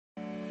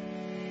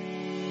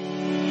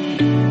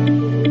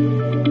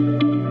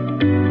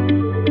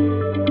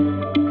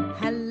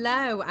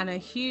Hello and a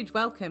huge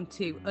welcome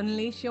to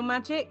Unleash Your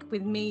Magic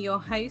with me, your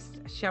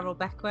host, Cheryl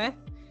Beckworth.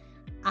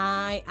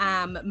 I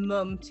am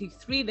mum to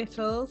 3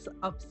 littles,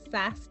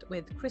 obsessed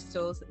with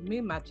crystals,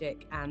 moon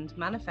magic and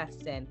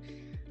manifesting.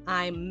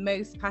 I'm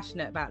most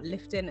passionate about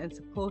lifting and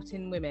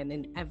supporting women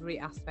in every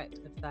aspect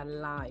of their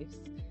lives.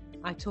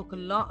 I talk a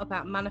lot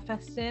about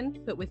manifesting,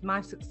 but with my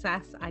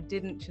success, I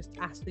didn't just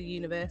ask the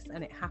universe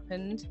and it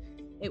happened.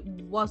 It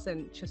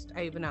wasn't just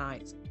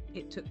overnight.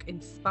 It took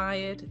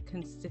inspired,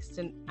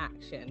 consistent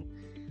action.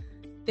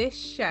 This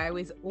show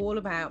is all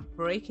about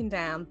breaking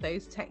down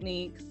those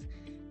techniques,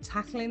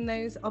 tackling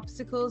those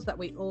obstacles that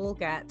we all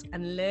get,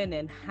 and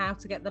learning how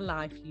to get the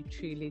life you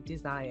truly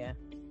desire.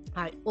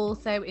 I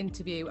also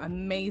interview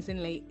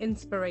amazingly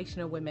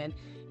inspirational women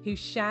who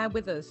share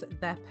with us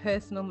their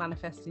personal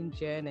manifesting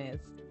journeys.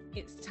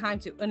 It's time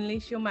to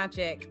unleash your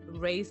magic,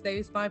 raise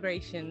those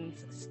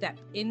vibrations, step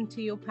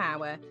into your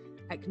power,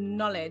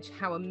 acknowledge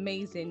how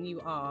amazing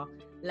you are.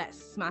 Let's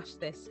smash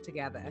this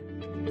together.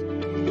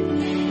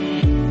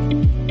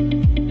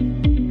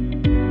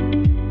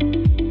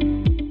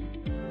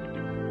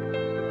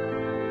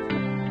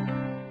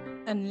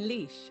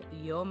 Unleash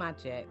your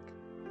magic.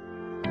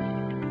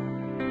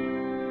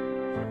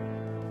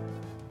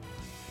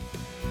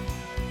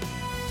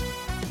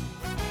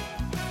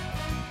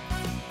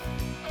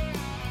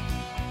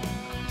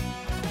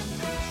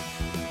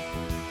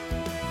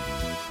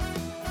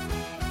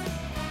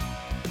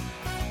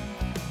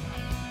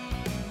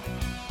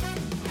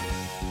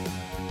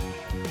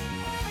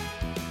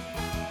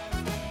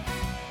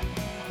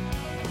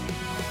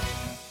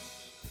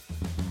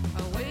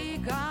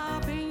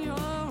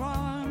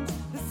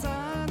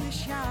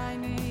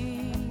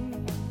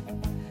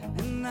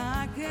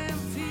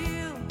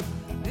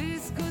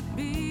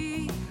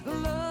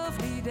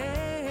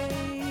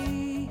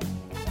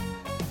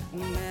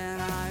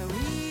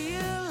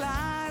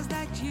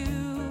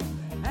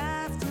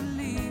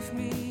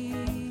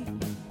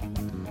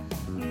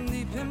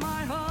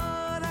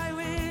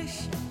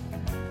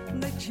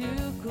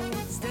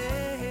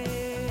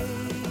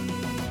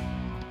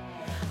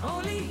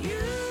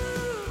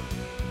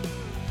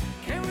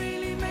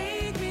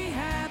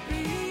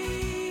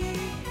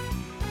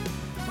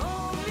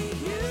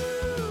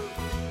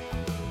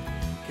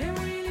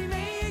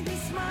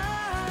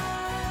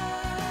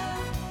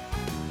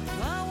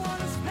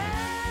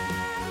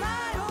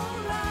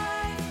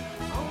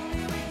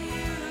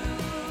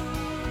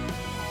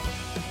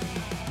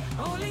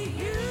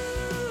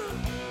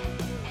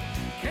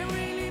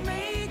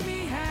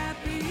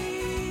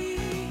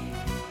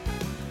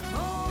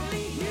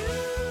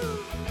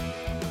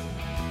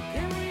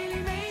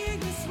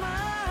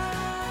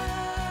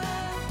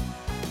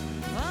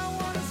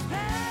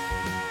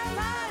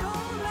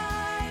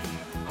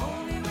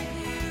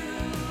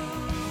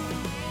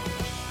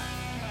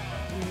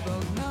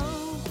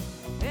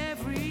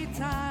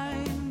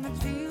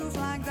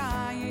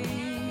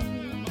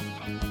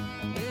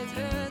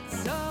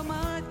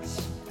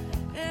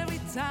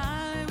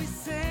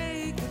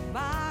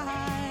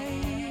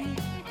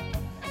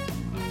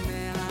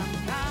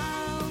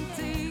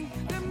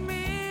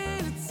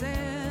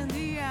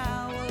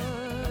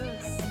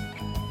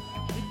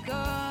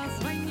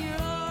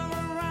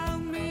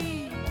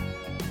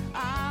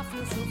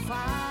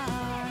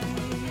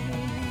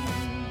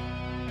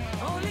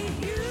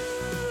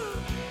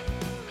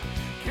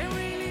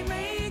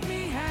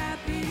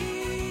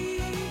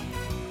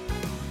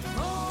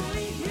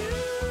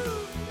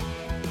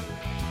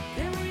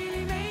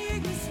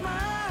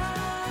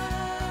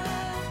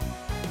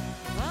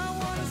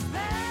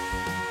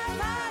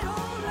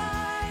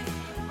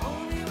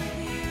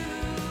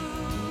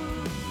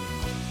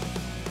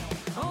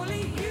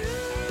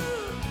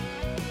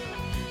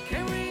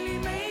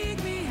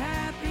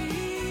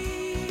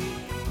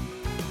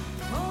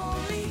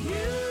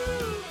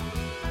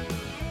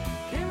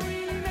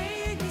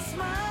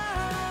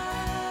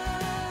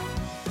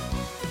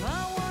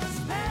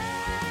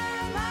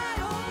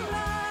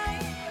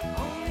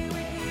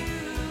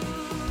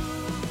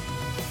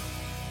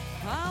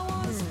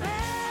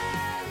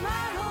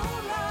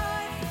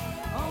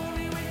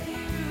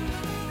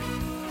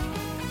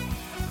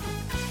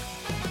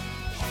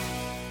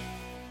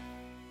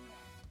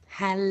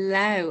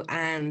 Hello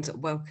and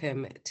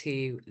welcome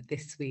to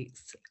this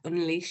week's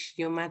Unleash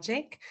Your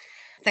Magic.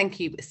 Thank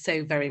you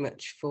so very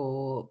much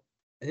for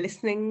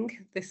listening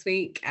this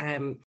week.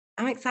 I'm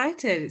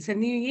excited. It's a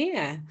new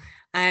year.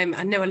 I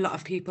know a lot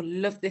of people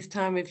love this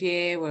time of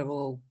year. We're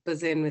all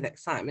buzzing with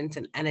excitement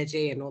and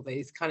energy and all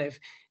those kind of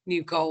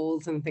new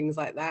goals and things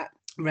like that,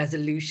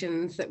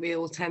 resolutions that we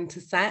all tend to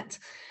set.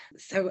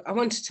 So I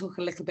want to talk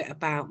a little bit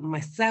about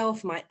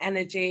myself, my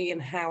energy,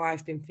 and how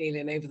I've been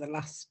feeling over the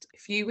last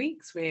few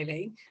weeks,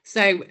 really.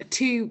 So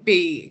to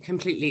be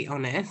completely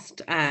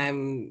honest,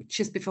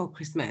 just before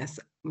Christmas,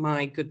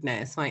 my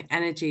goodness, my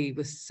energy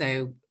was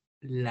so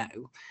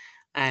low.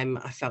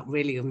 I felt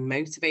really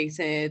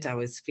unmotivated. I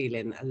was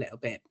feeling a little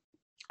bit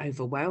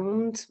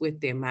overwhelmed with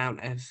the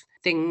amount of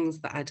things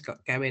that I'd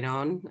got going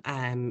on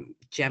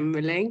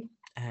generally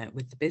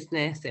with the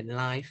business, in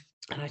life.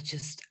 And I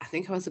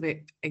think I was a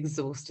bit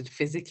exhausted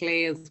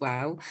physically as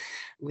well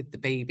with the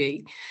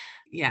baby.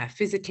 Yeah,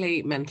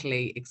 physically,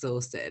 mentally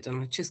exhausted.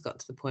 And I just got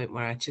to the point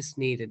where I just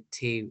needed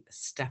to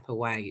step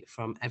away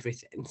from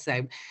everything.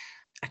 So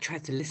I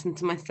tried to listen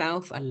to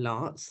myself a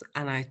lot,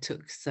 and I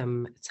took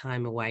some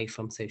time away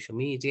from social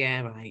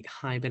media. I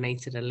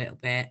hibernated a little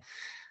bit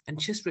and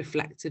just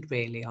reflected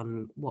really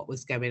on what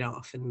was going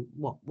off and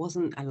what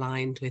wasn't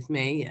aligned with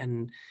me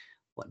and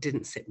what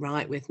didn't sit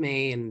right with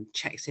me, and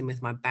checked in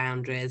with my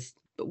boundaries.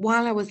 But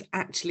while I was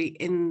actually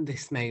in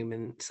this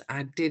moment,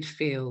 I did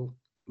feel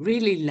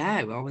really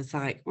low. I was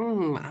like,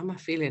 am I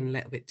feeling a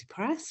little bit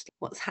depressed?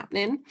 What's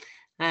happening?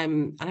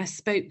 And I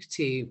spoke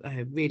to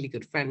a really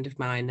good friend of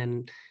mine,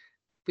 and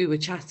we were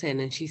chatting,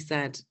 and she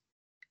said,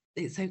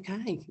 it's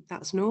okay,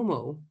 that's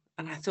normal.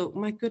 And I thought,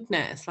 my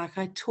goodness, like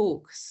I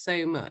talk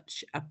so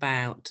much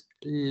about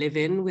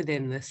living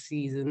within the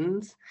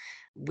seasons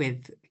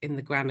in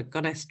the Grounded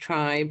Goddess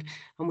tribe.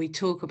 And we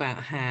talk about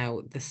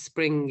how the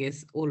spring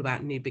is all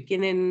about new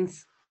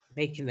beginnings,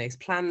 making those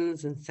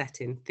plans and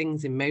setting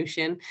things in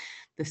motion.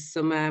 The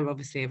summer,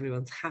 obviously,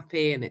 everyone's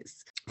happy and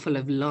it's full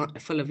of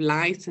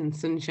light and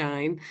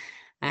sunshine.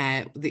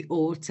 The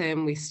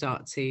autumn, we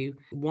start to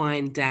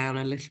wind down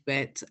a little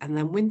bit, and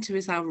then winter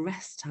is our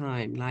rest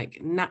time. Like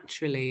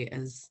naturally,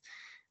 as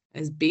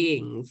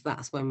beings,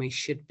 that's when we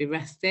should be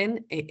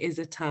resting. It is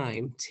a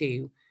time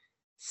to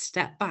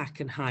step back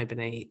and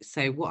hibernate.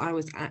 So what I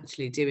was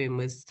actually doing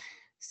was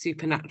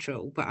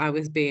supernatural, but I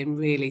was being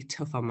really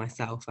tough on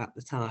myself at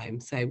the time.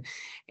 So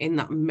in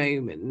that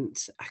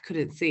moment, I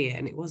couldn't see it,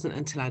 and it wasn't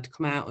until I'd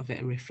come out of it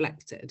and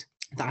reflected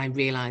that I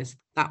realised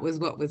that was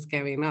what was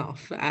going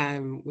off,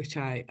 which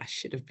I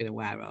should have been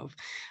aware of,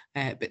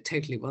 but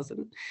totally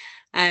wasn't.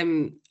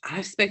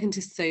 I've spoken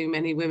to so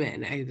many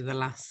women over the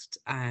last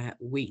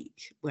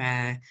week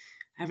where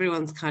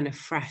everyone's kind of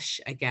fresh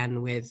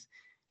again with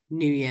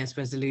New Year's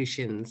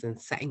resolutions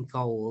and setting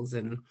goals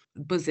and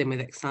buzzing with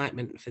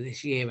excitement for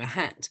this year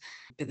ahead.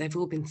 But they've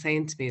all been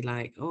saying to me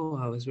like, oh,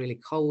 I was really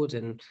cold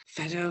and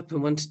fed up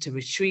and wanted to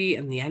retreat,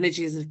 and the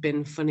energies have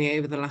been funny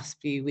over the last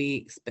few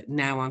weeks, but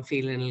now I'm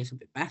feeling a little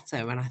bit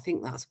better. And I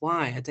think that's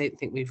why I don't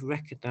think we've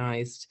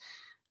recognised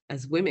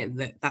as women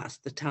that that's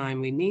the time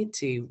we need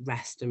to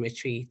rest and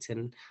retreat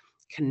and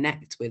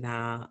connect with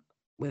our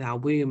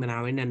womb and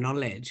our inner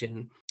knowledge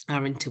and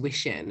our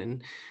intuition,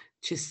 and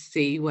just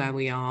see where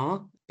we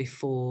are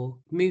before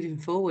moving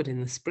forward in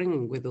the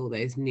spring with all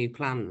those new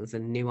plans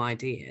and new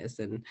ideas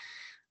and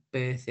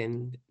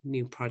birthing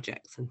new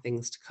projects and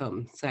things to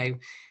come. So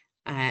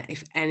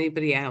if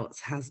anybody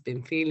else has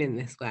been feeling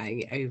this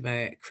way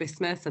over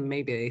Christmas, and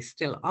maybe they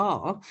still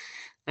are,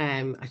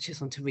 I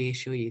just want to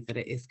reassure you that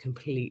it is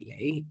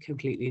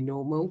completely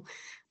normal.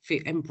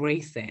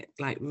 Embrace it,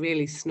 like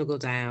really snuggle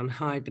down,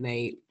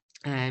 hibernate,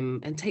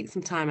 and take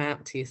some time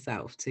out to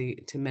yourself to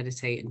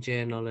meditate and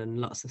journal, and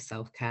lots of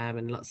self-care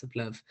and lots of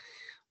love,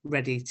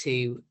 ready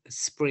to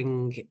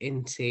spring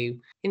into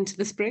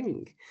the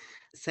spring.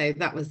 So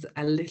that was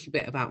a little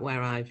bit about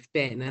where I've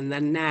been. And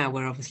then now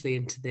we're obviously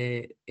into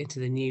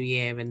the new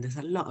year, and there's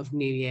a lot of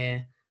new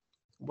year.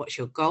 What's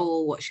your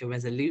goal? What's your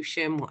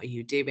resolution? What are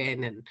you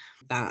doing? And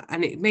that,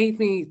 and it made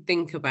me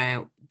think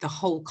about the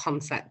whole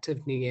concept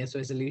of New Year's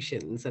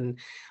resolutions. And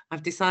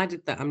I've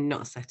decided that I'm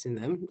not setting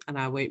them, and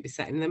I won't be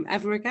setting them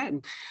ever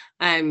again.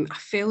 I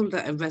feel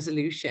that a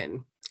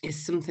resolution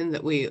is something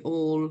that we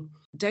all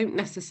don't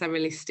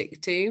necessarily stick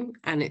to,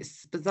 and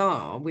it's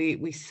bizarre.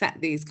 We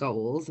set these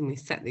goals and we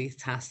set these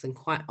tasks, and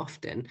quite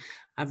often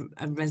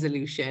a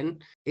resolution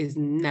is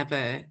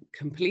never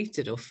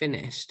completed or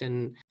finished.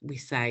 And we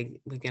say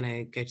we're going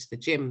to go to the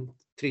gym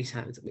 3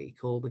 times a week,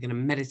 or we're going to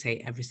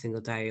meditate every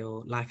single day,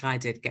 or like I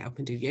did, get up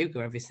and do yoga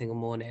every single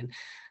morning.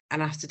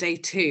 And after day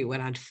 2, when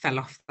I'd fell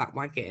off that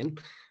wagon,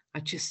 I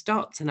just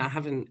stopped, and I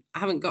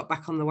haven't got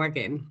back on the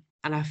wagon.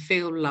 And I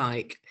feel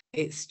like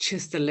it's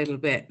just a little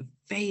bit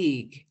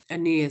vague. A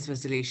New Year's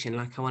resolution,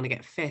 like I want to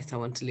get fit, I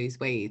want to lose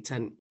weight.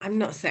 And I'm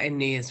not setting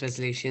New Year's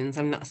resolutions.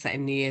 I'm not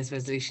setting New Year's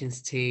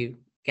resolutions to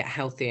get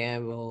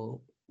healthier or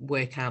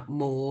work out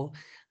more.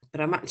 But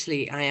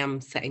I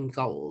am setting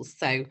goals.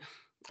 So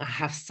I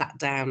have sat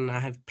down and I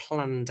have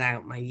planned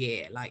out my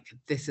year. Like,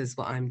 this is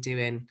what I'm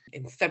doing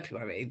in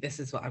February. This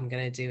is what I'm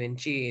going to do in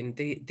June.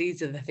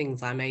 These are the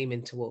things I'm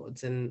aiming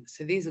towards. And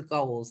so these are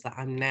goals that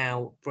I'm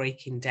now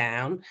breaking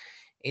down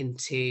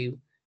into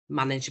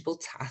manageable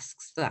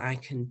tasks that I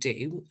can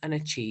do and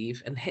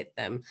achieve and hit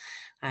them.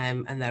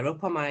 And they're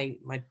up on my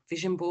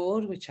vision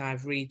board, which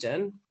I've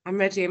redone. I'm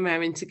ready and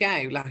raring to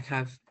go. Like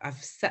I've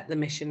set the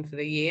mission for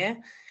the year.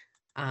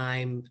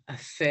 I'm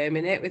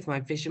affirming it with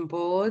my vision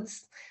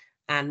boards.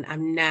 And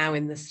I'm now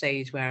in the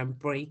stage where I'm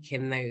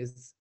breaking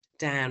those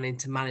down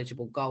into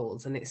manageable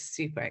goals, and it's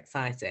super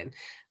exciting.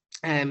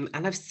 And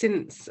I've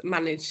since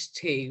managed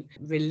to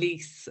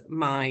release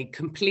my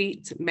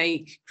complete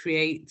Make,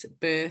 Create,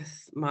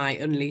 Birth, my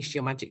Unleash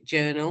Your Magic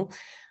journal,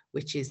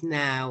 which is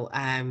now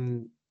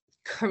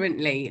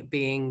currently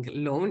being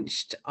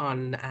launched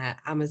on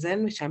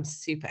Amazon, which I'm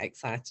super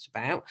excited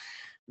about.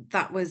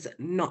 That was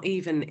not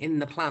even in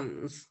the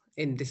plans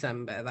in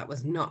December. That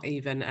was not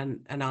even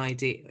an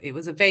idea. It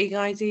was a vague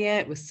idea.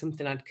 It was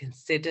something I'd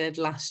considered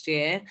last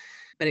year,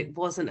 but it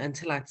wasn't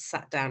until I'd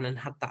sat down and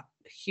had that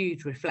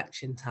huge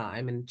reflection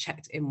time and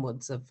checked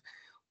inwards of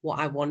what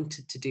I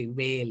wanted to do,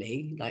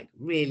 really, like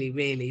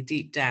really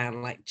deep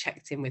down, like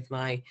checked in with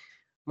my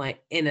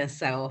inner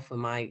self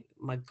and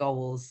my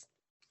goals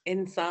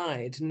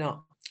inside,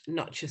 not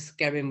just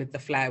going with the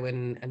flow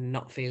and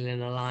not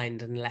feeling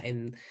aligned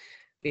and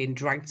being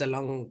dragged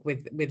along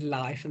with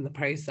life and the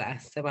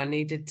process. So I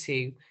needed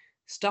to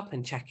stop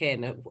and check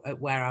in at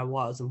where I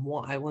was and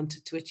what I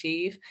wanted to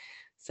achieve.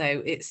 So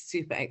it's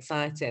super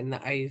exciting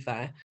that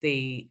over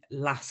the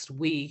last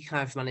week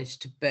I've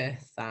managed to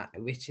birth that,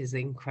 which is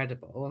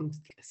incredible. I'm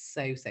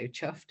so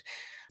chuffed.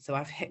 So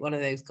I've hit one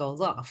of those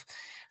goals off.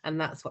 And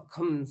that's what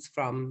comes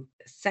from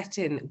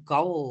setting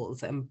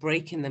goals and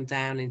breaking them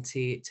down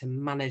into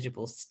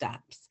manageable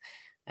steps,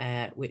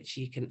 which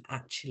you can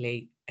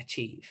actually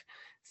achieve.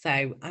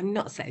 So I'm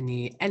not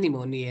setting any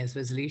more New Year's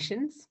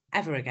resolutions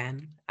ever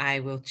again. I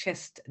will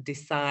just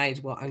decide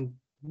what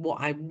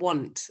I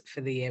want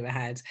for the year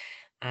ahead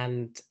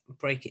and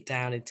break it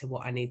down into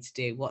what I need to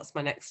do. What's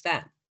my next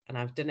step? And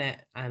I've done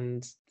it.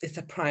 And it's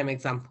a prime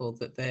example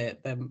that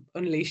the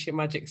Unleash Your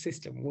Magic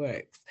system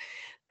works.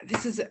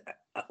 This is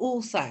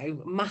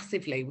also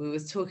massively, we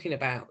was talking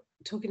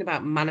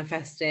about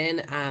manifesting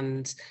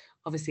and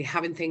obviously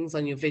having things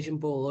on your vision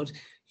board.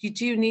 You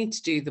do need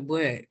to do the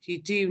work.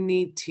 You do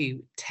need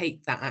to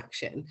take that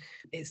action.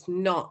 It's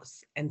not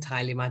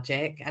entirely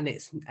magic, and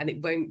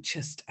it won't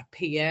just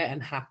appear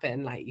and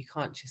happen. Like, you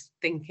can't just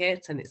think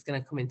it and it's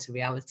going to come into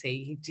reality.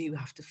 You do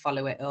have to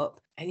follow it up,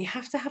 and you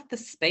have to have the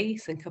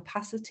space and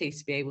capacity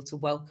to be able to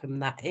welcome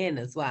that in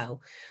as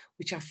well,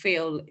 which I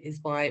feel is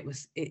why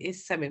it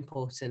is so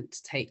important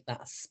to take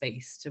that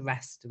space to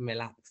rest and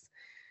relax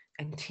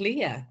and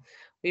clear.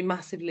 We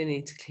massively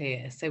need to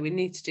clear. So we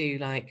need to do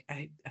like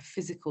a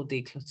physical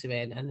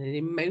decluttering and an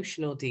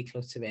emotional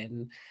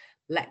decluttering,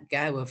 let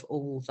go of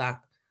all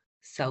that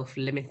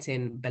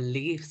self-limiting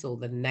beliefs, all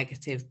the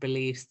negative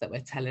beliefs that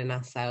we're telling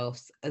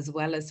ourselves, as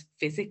well as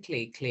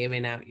physically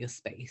clearing out your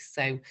space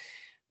so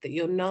that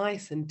you're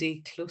nice and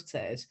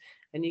decluttered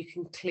and you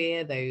can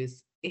clear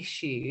those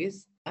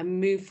issues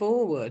and move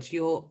forward.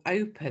 You're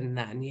open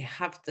then, you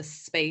have the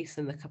space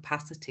and the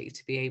capacity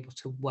to be able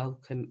to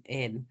welcome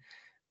in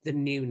the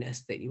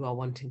newness that you are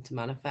wanting to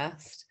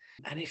manifest.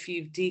 And if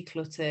you've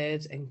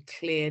decluttered and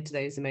cleared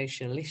those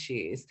emotional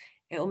issues,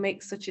 it'll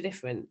make such a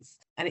difference.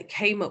 And it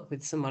came up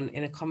with someone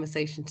in a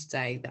conversation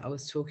today that I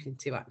was talking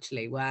to,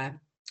 actually, where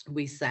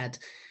we said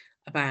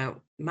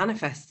about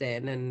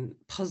manifesting and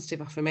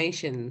positive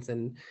affirmations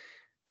and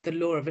the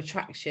law of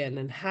attraction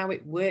and how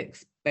it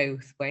works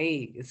both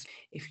ways.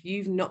 If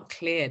you've not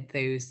cleared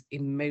those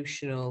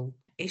emotional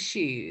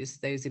issues,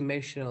 those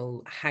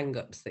emotional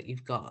hang-ups that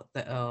you've got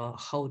that are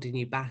holding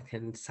you back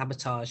and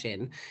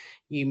sabotaging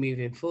you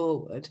moving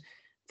forward,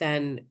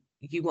 then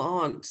you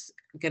aren't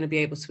going to be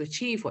able to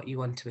achieve what you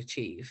want to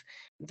achieve.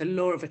 The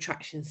law of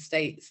attraction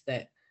states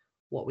that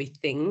what we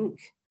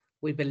think,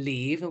 we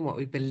believe, and what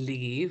we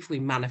believe, we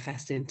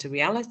manifest into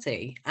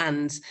reality.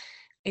 And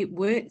it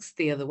works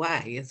the other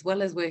way. As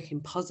well as working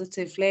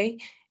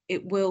positively,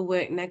 it will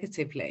work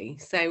negatively.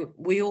 So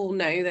we all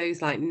know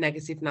those like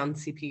negative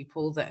Nancy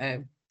people that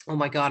are, oh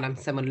my God, I'm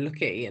so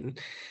unlucky and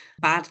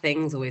bad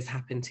things always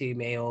happen to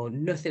me, or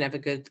nothing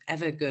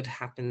ever good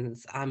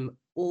happens. I'm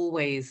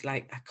always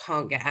like, I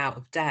can't get out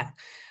of debt.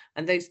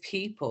 And those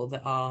people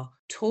that are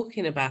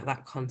talking about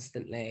that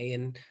constantly,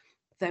 and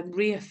they're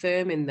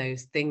reaffirming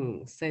those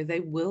things, so they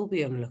will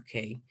be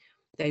unlucky.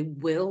 They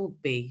will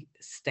be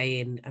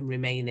staying and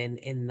remaining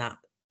in that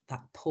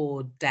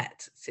poor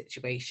debt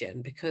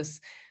situation,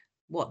 because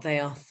what they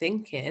are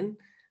thinking,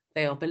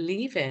 they are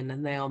believing,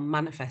 and they are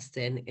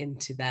manifesting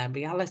into their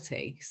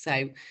reality. So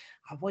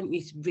I want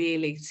you to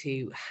really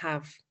to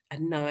have a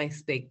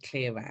nice big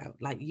clear out,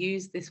 like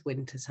use this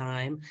winter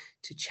time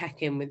to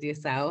check in with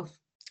yourself,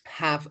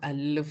 have a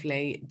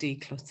lovely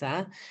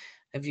declutter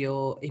of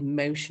your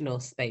emotional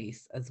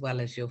space as well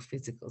as your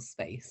physical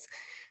space,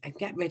 and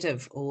get rid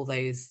of all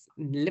those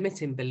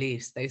limiting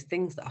beliefs, those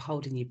things that are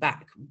holding you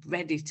back,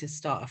 ready to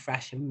start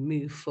afresh and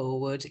move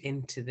forward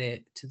into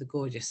the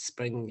gorgeous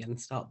spring and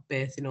start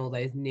birthing all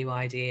those new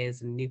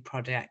ideas and new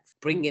projects,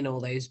 bringing all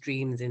those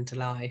dreams into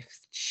life.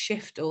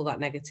 Shift all that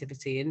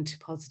negativity into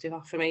positive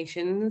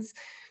affirmations,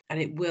 and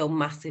it will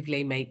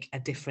massively make a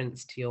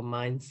difference to your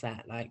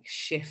mindset. Like,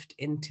 shift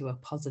into a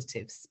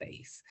positive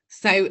space.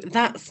 So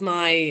that's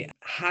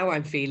how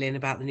I'm feeling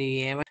about the new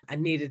year. I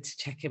needed to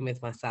check in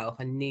with myself.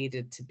 I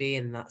needed to be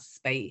in that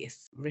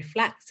space,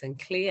 reflect and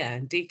clear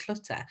and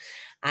declutter.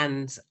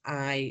 And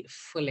I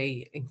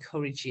fully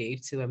encourage you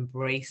to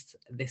embrace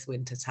this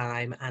winter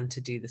time and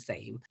to do the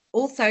same.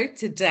 Also,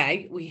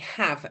 today we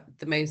have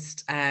the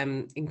most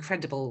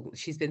incredible,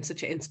 she's been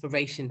such an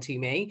inspiration to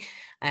me,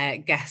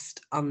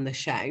 guest on the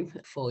show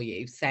for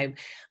you. So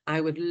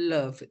I would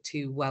love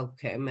to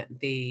welcome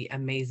the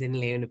amazing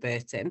Leona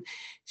Burton.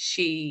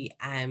 She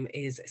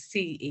is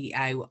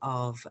CEO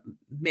of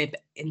MIB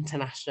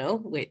International,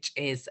 which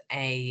is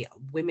a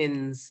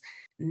women's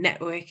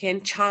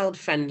networking,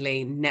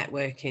 child-friendly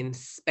networking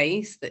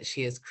space that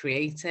she has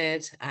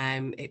created.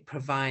 It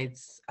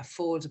provides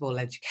affordable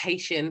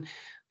education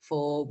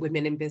for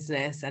women in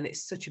business, and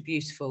it's such a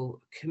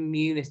beautiful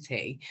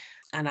community.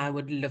 And I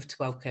would love to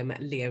welcome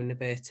Leona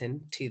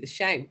Burton to the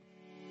show.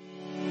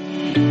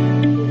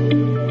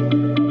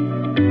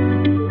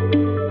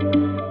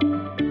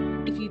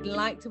 If you'd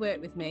like to work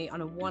with me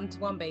on a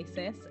one-to-one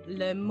basis,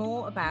 learn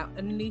more about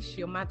Unleash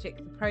Your Magic,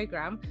 the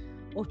programme,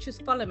 or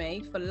just follow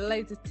me for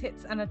loads of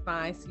tips and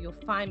advice, you'll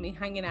find me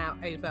hanging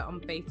out over on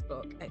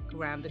Facebook at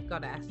Grounded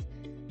Goddess.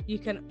 You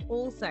can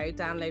also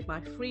download my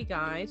free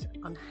guide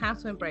on how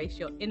to embrace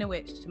your inner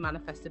witch to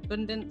manifest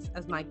abundance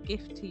as my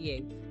gift to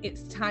you.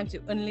 It's time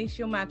to unleash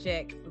your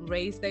magic,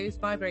 raise those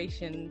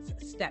vibrations,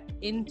 step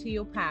into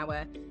your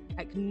power,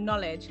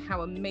 acknowledge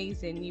how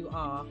amazing you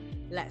are.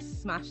 Let's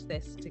smash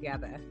this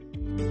together.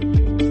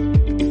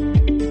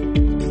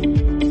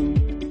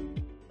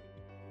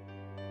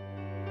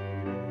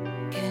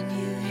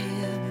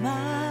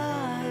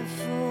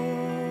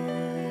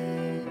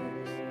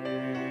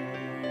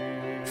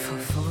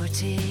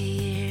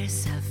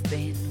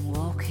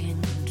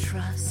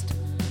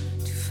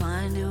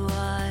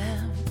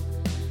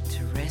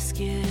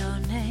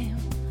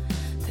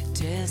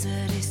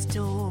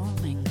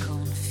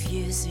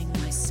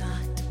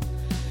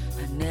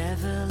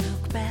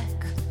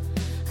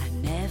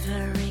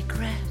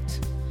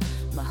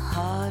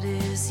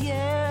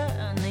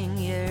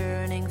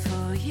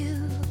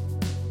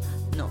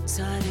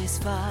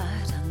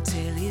 Satisfied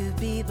until you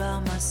be by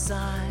my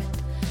side.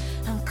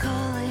 I'm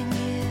calling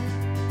you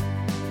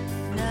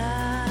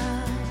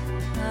now.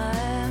 I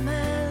am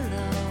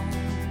alone.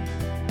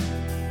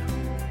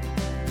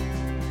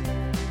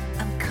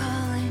 I'm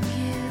calling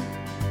you,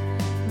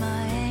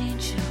 my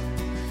angel.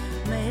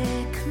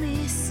 Make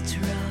me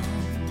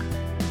strong.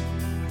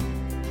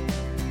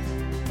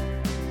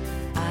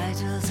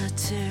 Idols are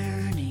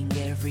turning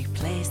every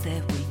place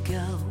that we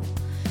go.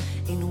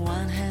 In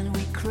one hand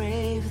we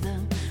crave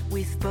them,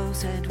 with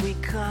both hands we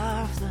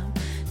carve them.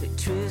 The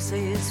truth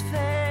is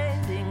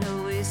fading,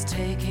 who is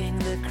taking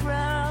the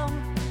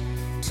crown?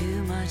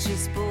 Too much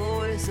is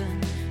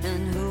poison,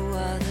 and who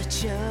are the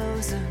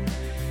chosen?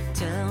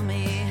 Tell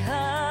me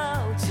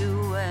how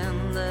to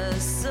end the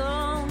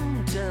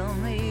song. Tell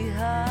me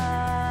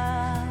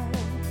how.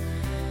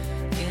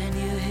 Can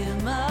you hear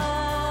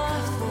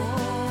my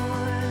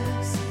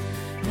voice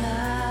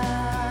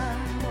now?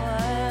 I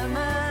am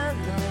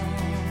alone.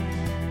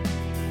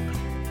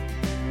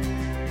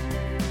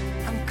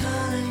 I'm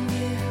calling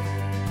you,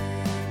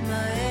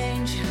 my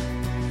angel.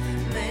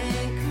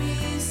 Make me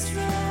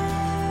strong.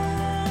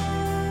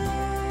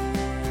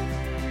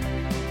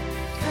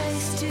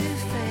 Face to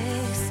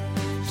face,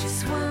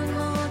 just one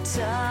more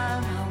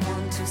time. I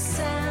want to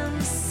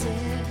sense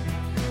it.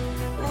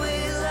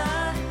 Will I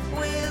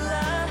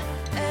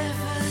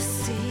ever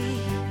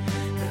see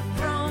the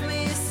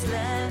promised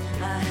land?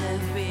 I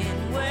have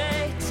been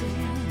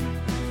waiting.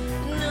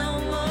 No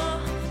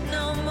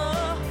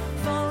more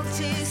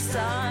faulty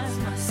signs.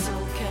 My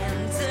soul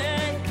can't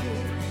take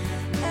it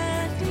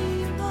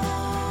anymore.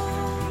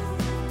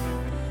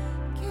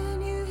 Can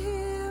you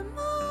hear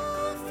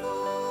my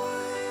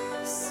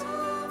voice?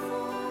 My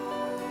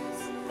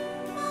voice.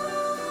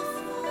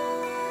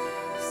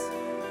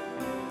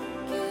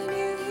 Can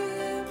you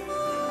hear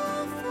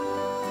my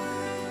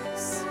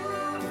voice?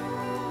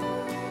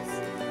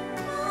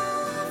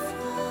 My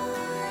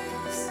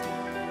voice.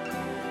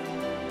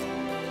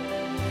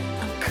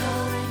 I'm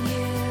calling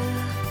you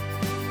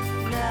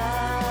now.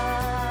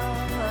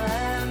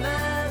 I'm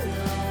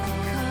alone.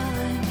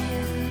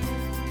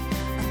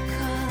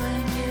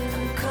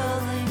 I'm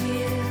calling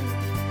you,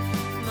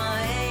 my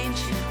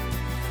angel.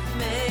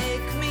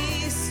 Make me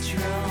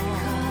strong.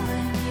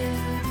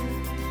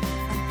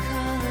 I'm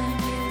calling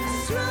you,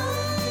 strong.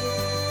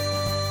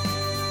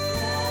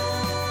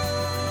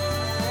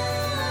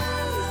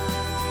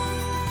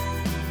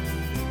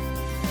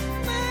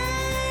 Make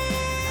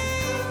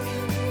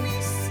me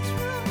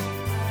strong,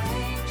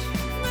 make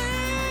me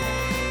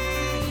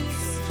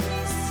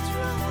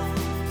strong,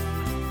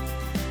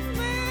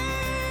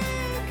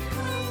 make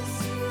me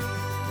strong.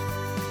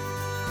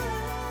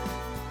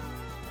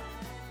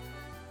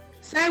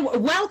 So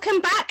welcome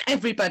back,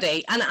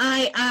 everybody, and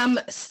I am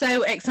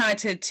so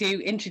excited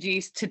to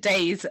introduce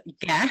today's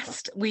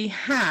guest. We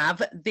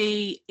have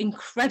the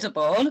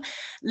incredible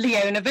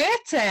Leona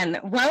Burton.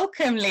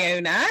 Welcome,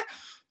 Leona.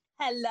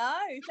 Hello,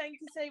 thank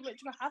you so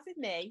much for having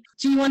me.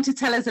 Do you want to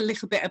tell us a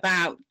little bit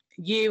about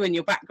you and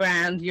your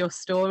background, your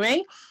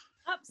story.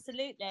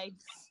 Absolutely.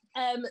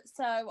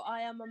 So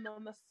I am a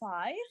mum of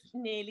 5,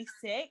 nearly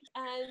 6,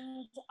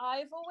 and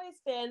I've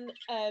always been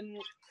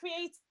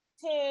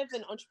creative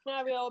and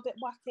entrepreneurial, a bit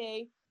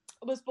wacky.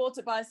 I was brought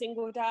up by a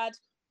single dad,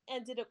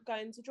 ended up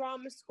going to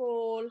drama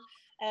school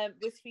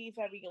with 3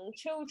 very young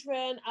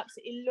children,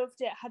 absolutely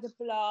loved it, had a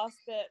blast,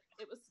 but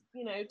it was,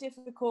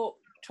 difficult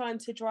trying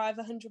to drive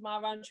a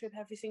 100-mile round trip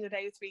every single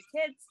day with 3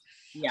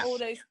 kids, all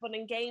those fun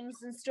and games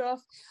and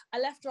stuff. I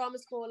left drama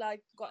school, I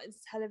got into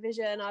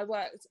television, I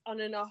worked on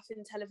and off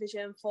in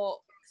television for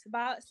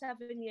about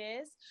 7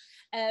 years,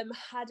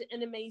 had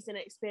an amazing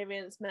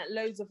experience, met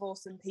loads of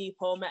awesome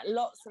people, met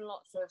lots and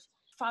lots of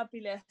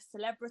fabulous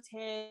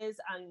celebrities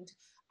and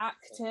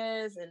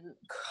actors and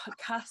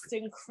cast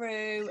and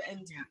crew,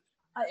 and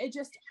I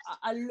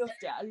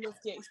loved it. I loved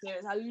the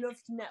experience. I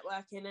loved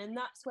networking, and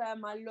that's where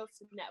my love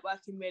for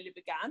networking really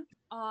began.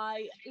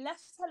 I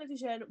left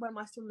television when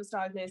my son was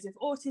diagnosed with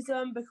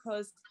autism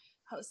because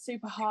that was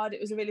super hard.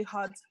 It was a really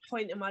hard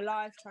point in my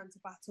life, trying to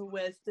battle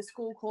with the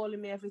school calling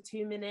me every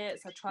 2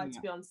 minutes. I tried to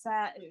be on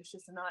set, and it was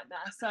just a nightmare.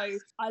 So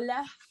I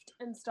left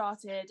and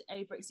started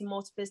a bricks and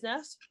mortar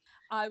business.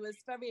 I was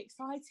very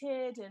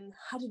excited and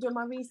had to do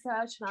my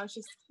research, and I was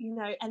just,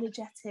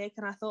 energetic,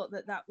 and I thought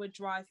that would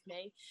drive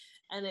me,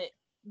 and it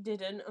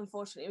didn't.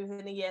 Unfortunately,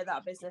 within a year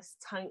that business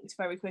tanked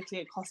very quickly.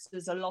 It cost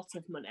us a lot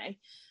of money,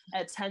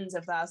 tens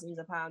of thousands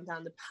of pounds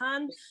down the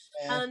pan.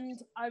 And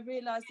I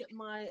realized that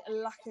my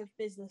lack of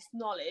business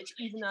knowledge,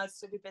 even though I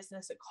studied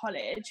business at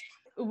college,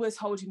 was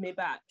holding me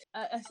back.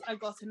 I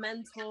got a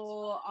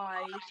mentor,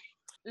 I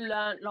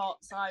learned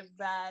lots, I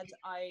read,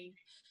 I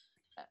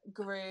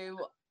grew,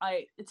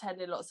 I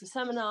attended lots of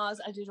seminars,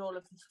 I did all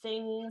of the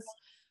things,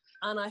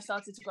 and I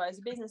started to grow as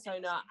a business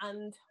owner.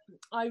 And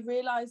I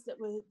realised that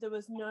there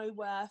was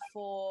nowhere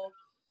for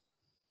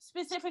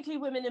specifically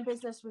women in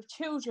business with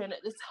children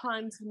at the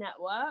time to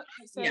network.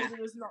 So there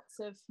was lots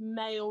of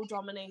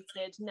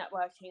male-dominated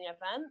networking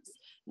events.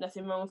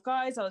 Nothing wrong with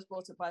guys. I was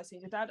brought up by a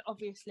single dad,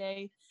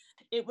 obviously.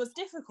 It was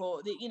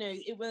difficult.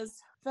 It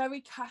was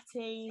very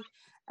catty.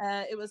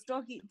 It was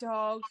dog eat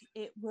dog.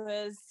 It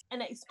was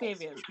an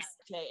experience.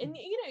 And,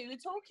 you're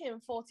talking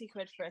 40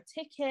 quid for a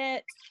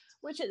ticket,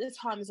 which at the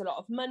time was a lot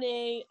of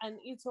money, and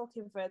you're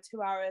talking for a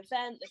 2-hour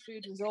event. The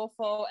food was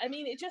awful. I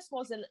mean, it just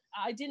wasn't,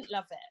 I didn't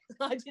love it.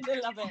 I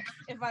didn't love it.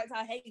 In fact,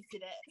 I hated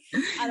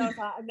it. And I was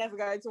like, I'm never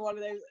going to one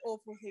of those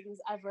awful things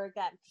ever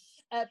again.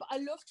 But I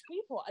loved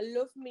people. I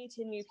loved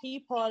meeting new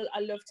people. I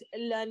loved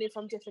learning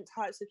from different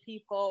types of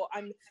people.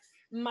 I'm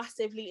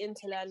massively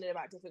into learning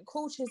about different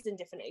cultures and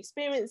different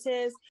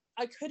experiences.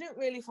 I couldn't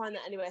really find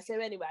that anywhere. So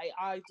anyway,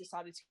 I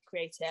decided to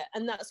create it.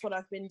 And that's what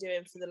I've been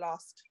doing for the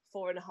last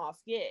 4.5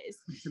 years.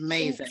 It's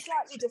amazing. In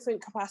slightly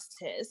different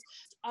capacities.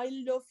 I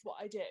love what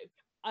I do.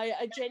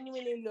 I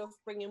genuinely love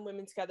bringing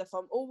women together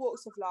from all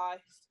walks of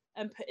life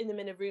and putting them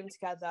in a room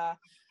together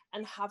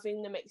and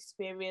having them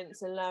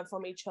experience and learn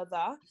from each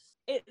other.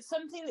 It's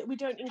something that we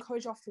don't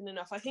encourage often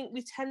enough. I think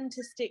we tend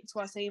to stick to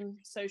our same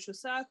social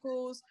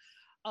circles,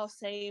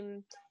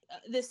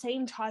 the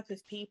same type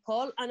of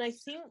people, and I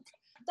think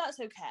that's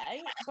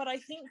okay, but I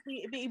think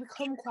we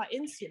become quite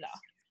insular.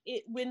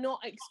 We're not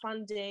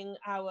expanding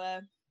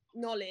our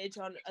knowledge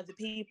on other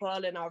people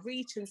and our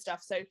reach and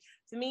stuff. So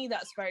for me,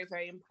 that's very,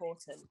 very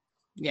important.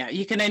 Yeah,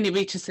 you can only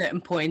reach a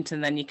certain point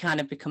and then you kind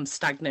of become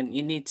stagnant.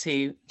 You need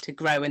to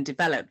grow and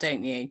develop,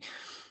 don't you?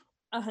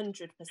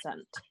 100%.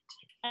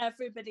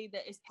 Everybody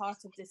that is part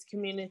of this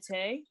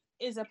community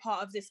is a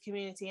part of this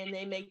community, and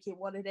they make it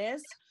what it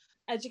is.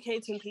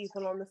 Educating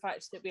people on the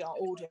fact that we are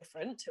all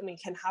different and we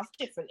can have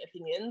different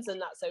opinions,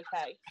 and that's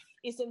okay,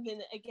 is something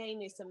that,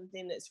 again, is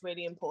something that's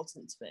really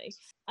important to me.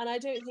 And I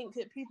don't think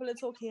that people are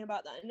talking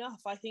about that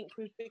enough. I think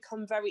we've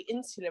become very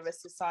insular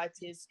as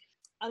societies,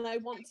 and I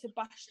want to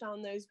bash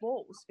down those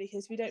walls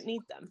because we don't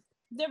need them.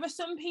 There are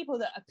some people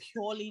that are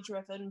purely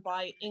driven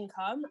by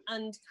income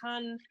and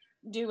can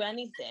do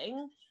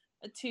anything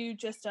to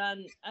just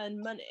earn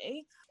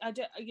money. I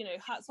don't,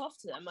 hats off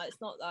to them.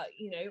 It's not that,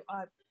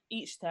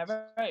 each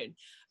their own,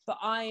 but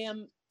I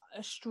am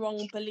a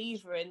strong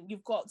believer in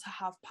you've got to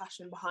have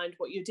passion behind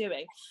what you're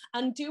doing.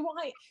 And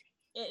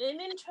an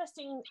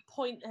interesting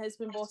point has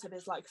been brought up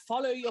is like,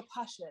 follow your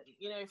passion,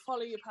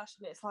 follow your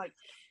passion. It's like,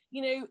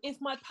 if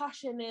my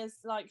passion is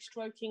like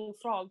stroking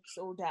frogs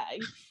all day,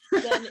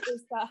 then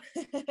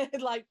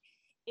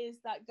is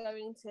that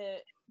going to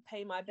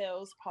pay my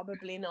bills?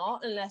 Probably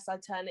not, unless I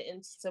turn it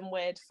into some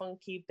weird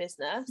funky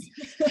business.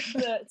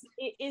 But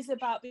it is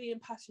about being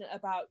passionate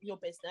about your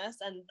business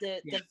and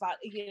the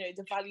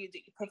value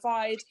that you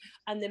provide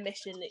and the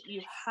mission that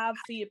you have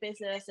for your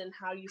business and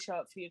how you show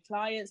up for your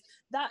clients.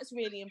 That's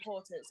really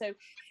important. So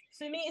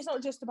for me, it's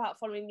not just about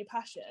following your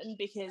passion,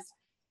 because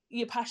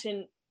your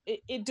passion,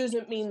 it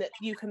doesn't mean that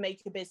you can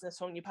make a business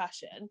from your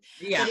passion.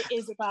 But it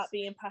is about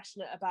being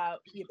passionate about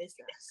your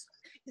business.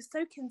 You're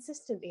so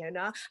consistent,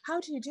 Leona. How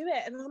do you do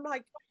it? And I'm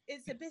like,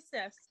 it's a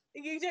business.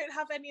 You don't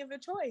have any other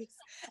choice.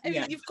 I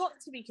mean, you've got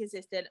to be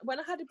consistent. When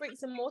I had a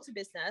bricks and mortar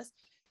business,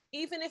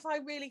 even if I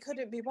really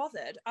couldn't be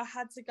bothered, I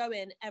had to go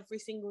in every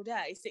single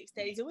day, 6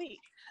 days a week,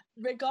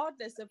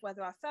 regardless of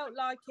whether I felt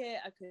like it.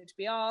 I could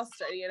be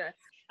asked, you know,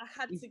 I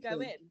had to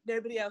go in.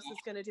 Nobody else was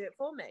going to do it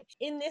for me.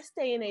 In this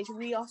day and age,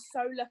 we are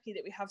so lucky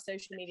that we have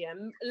social media.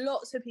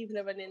 Lots of people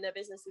are running their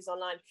businesses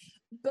online,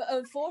 but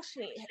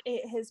unfortunately,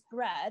 it has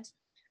bred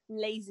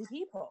lazy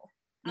people.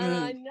 And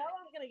I know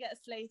I'm going to get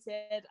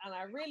slated, and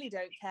I really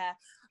don't care.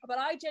 But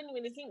I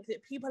genuinely think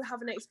that people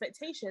have an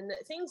expectation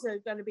that things are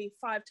going to be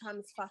 5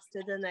 times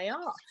faster than they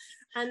are.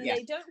 And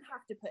they don't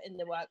have to put in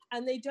the work,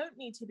 and they don't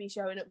need to be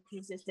showing up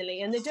consistently,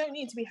 and they don't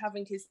need to be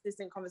having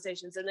consistent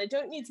conversations, and they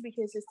don't need to be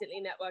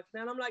consistently networking.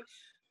 And I'm like,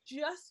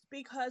 just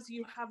because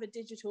you have a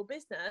digital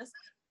business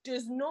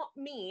does not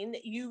mean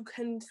that you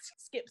can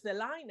skip the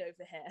line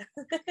over here.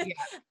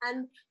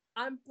 And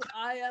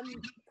I am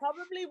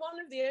probably one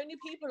of the only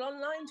people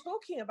online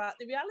talking about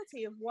the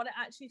reality of what it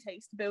actually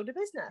takes to build a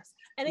business.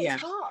 And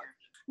it's hard.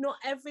 Not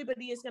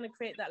everybody is going to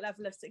create that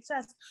level of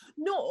success,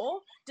 nor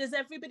does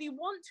everybody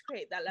want to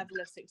create that level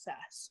of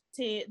success.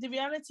 The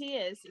reality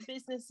is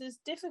business is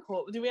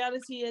difficult. The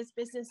reality is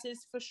business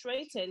is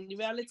frustrating. The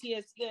reality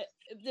is that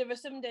there are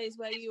some days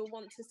where you'll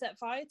want to set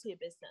fire to your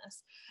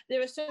business.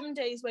 There are some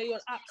days where you'll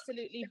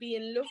absolutely be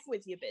in love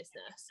with your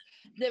business.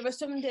 There are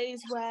some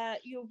days where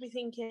you'll be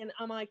thinking,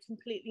 am I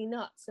completely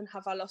nuts and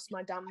have I lost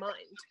my damn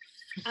mind?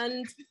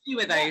 And you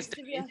were those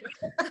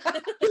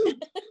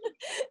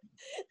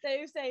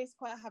those days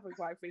quite happen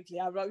quite frequently,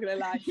 I'm not gonna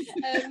lie.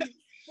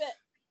 But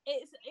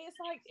it's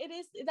like it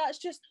is, that's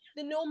just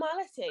the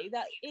normality,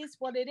 that is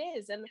what it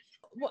is. And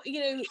what, you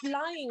know,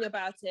 lying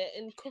about it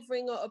and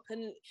covering it up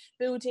and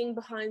building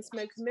behind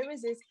smoke and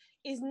mirrors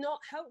is not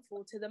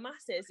helpful to the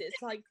masses.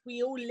 It's like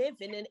we all live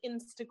in an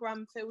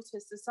Instagram filter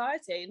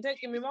society, and don't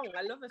get me wrong,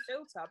 I love a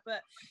filter,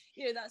 but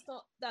you know,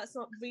 that's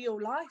not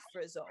real life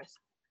for us all.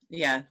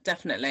 Yeah,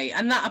 definitely.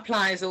 And that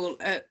applies all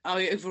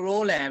over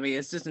all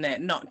areas, doesn't it?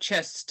 Not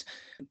just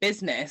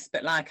business,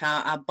 but like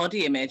our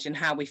body image and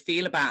how we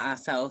feel about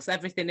ourselves.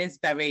 Everything is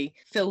very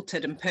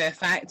filtered and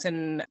perfect,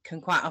 and can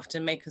quite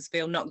often make us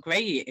feel not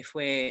great if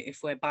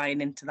we're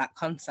buying into that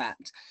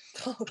concept.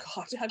 Oh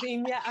God, I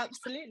mean, yeah,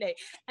 absolutely.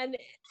 And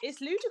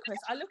it's ludicrous.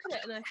 I look at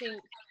it and I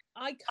think,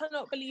 I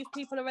cannot believe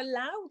people are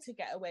allowed to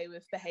get away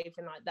with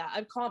behaving like that.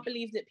 I can't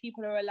believe that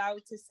people are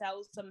allowed to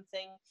sell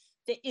something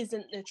that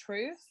isn't the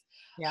truth.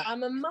 Yeah.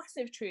 I'm a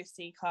massive truth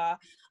seeker.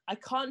 I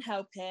can't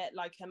help it.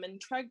 Like, I'm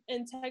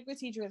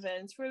integrity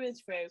driven through and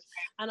through.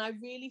 And I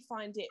really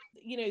find it,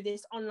 you know,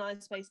 this online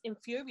space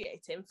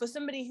infuriating. For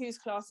somebody whose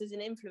class is an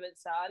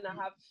influencer, and I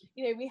have,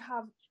 you know, we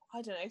have,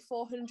 I don't know,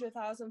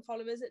 400,000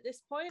 followers at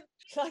this point.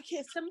 Like,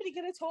 is somebody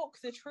going to talk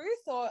the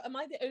truth, or am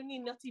I the only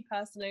nutty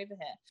person over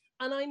here?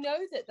 And I know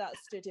that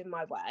stood in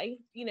my way.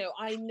 You know,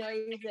 I know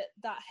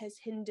that has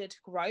hindered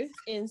growth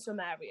in some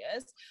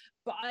areas,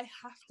 but I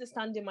have to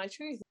stand in my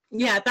truth.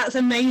 Yeah, that's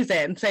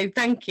amazing. So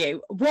thank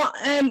you. What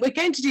we're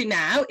going to do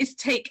now is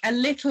take a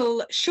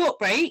little short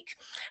break,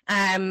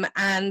 and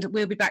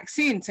we'll be back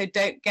soon. So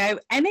don't go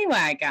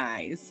anywhere,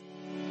 guys.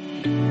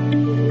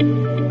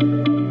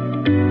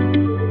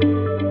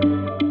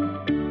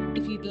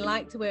 If you'd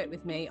like to work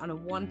with me on a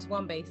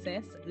one-to-one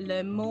basis,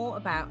 learn more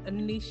about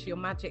Unleash Your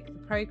Magic, the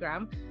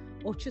programme,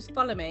 or just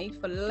follow me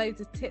for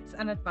loads of tips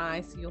and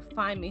advice, you'll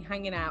find me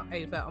hanging out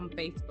over on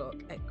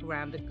Facebook at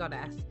Grounded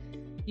Goddess.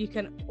 You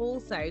can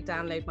also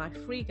download my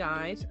free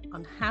guide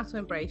on how to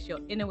embrace your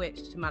inner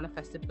witch to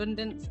manifest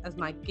abundance as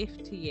my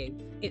gift to you.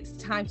 It's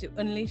time to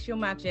unleash your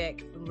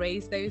magic,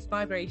 raise those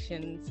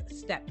vibrations,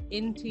 step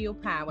into your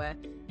power,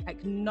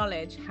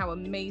 acknowledge how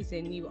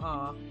amazing you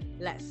are.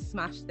 Let's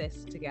smash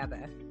this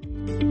together.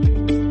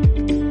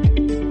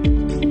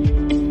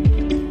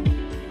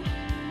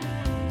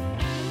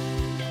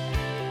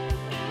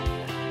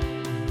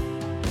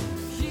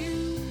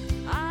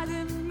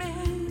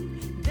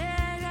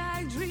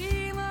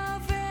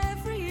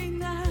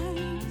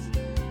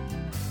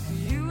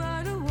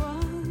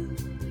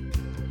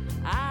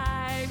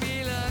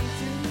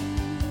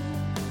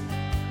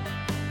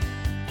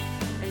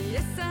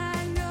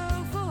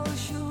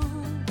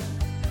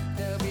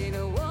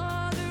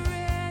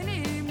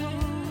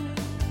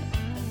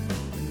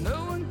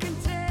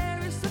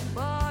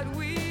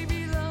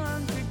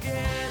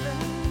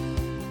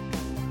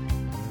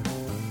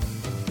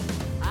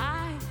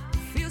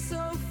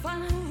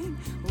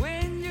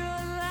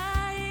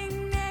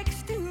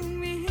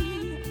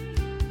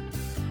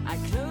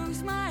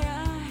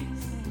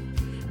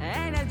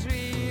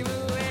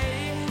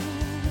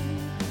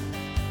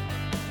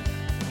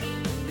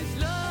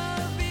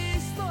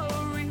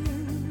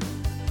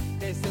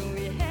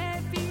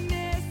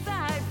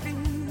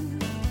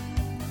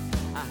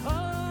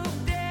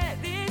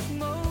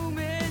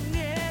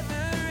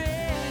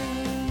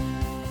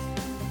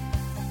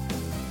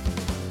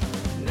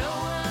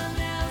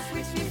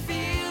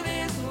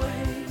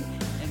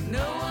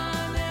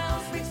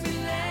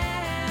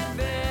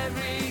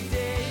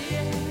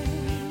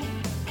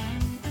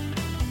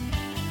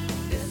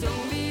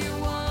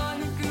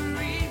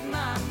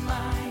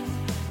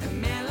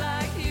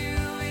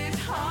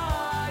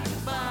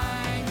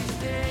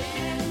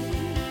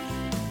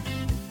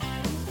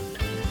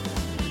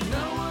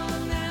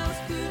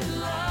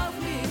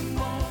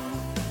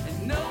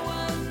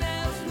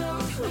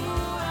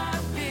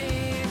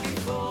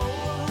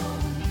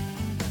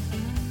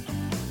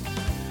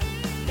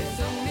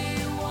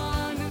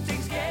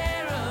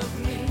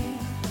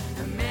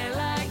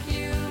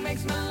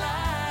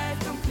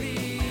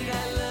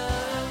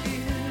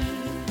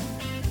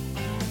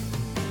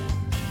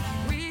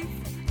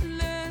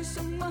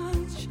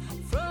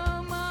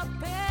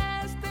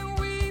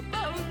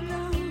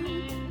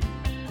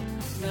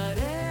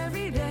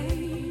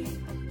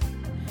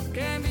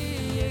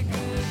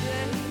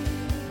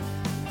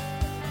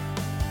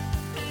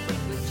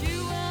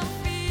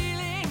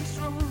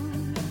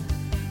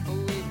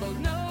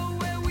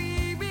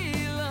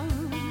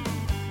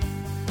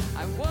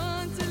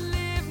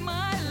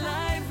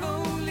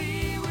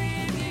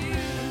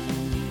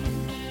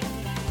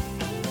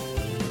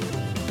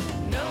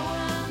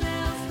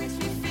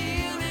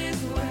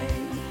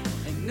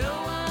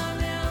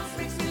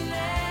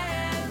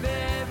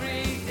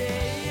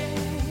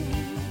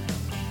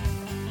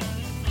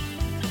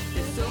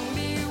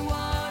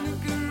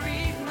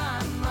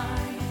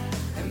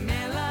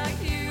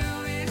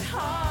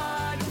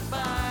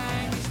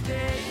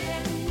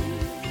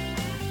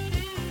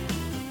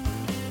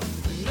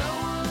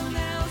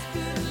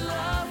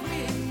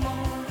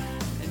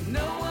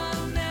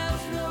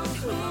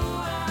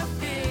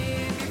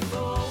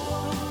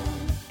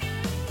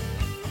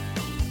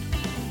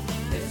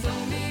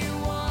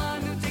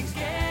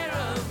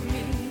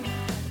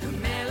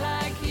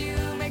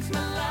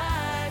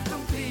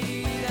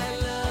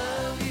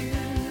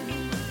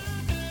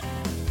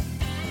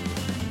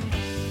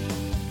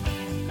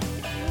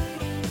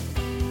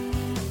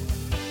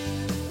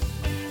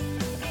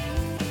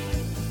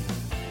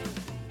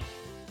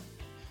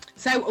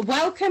 So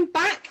welcome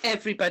back,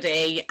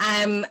 everybody.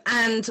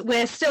 And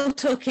we're still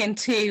talking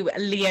to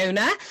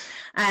Leona.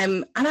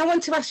 And I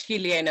want to ask you,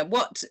 Leona,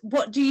 what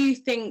do you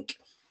think?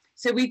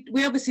 So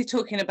we're obviously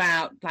talking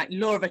about like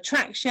law of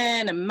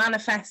attraction and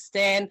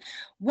manifesting.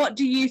 What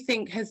do you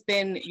think has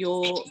been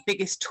your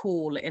biggest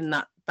tool in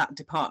that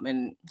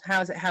department? How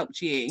has it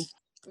helped you?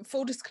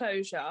 Full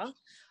disclosure,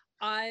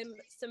 I'm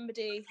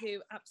somebody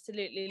who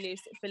absolutely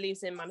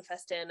believes in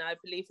manifesting. I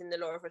believe in the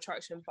law of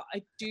attraction, but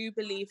I do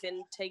believe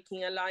in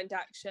taking aligned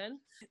action.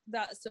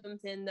 That's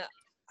something that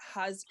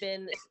has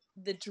been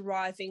the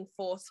driving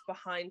force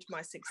behind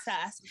my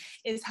success,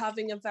 is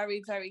having a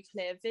very, very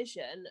clear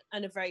vision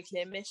and a very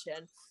clear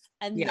mission,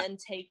 and then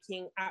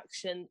taking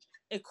action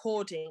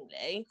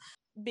accordingly.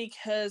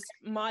 Because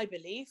my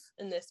belief,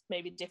 and this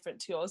may be different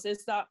to yours,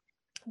 is that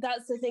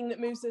that's the thing that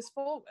moves us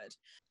forward.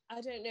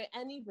 I don't know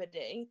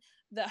anybody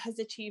that has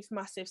achieved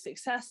massive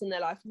success in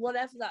their life,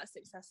 whatever that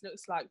success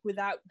looks like,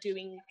 without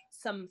doing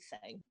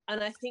something.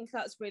 And I think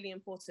that's really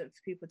important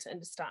for people to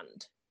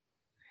understand.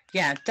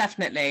 Yeah,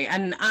 definitely.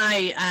 And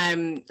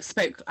I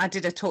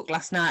did a talk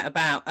last night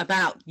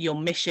about your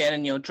mission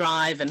and your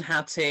drive and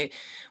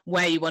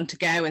where you want to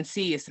go and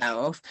see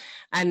yourself.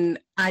 And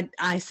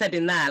I said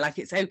in there, like,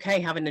 it's okay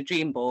having a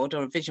dream board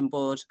or a vision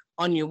board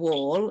on your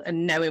wall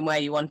and knowing where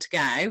you want to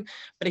go.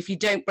 But if you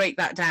don't break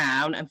that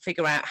down and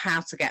figure out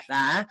how to get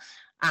there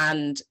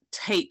and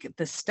take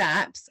the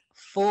steps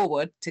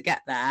forward to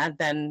get there,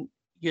 then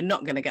you're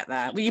not going to get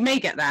there. Well, you may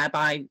get there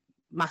by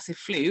massive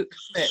fluke,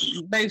 but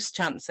most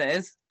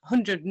chances,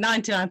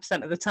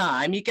 199% of the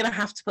time, you're going to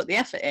have to put the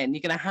effort in.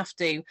 You're going to have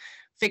to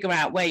figure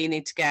out where you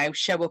need to go,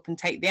 show up and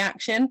take the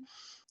action.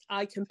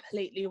 I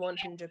completely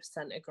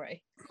 100%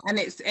 agree. And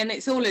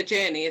it's all a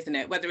journey, isn't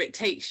it? Whether it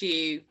takes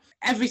you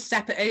every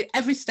step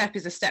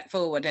is a step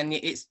forward, and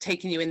it's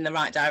taking you in the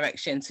right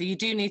direction. So you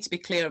do need to be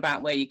clear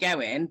about where you're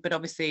going, but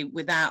obviously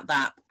without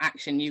that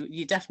action,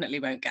 you definitely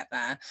won't get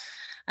there.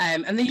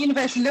 And the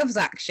universe loves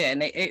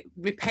action. It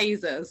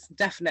repays us,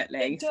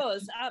 definitely. It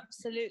does,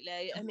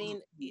 absolutely. I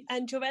mean,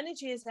 and your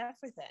energy is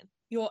everything.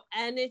 Your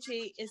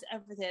energy is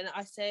everything.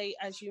 I say,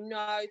 as you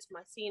know, to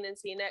my scene and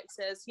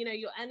CNXers,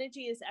 your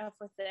energy is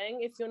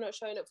everything. If you're not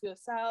showing up for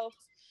yourself,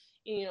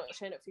 you're not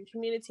showing up for your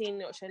community, you're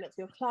not showing up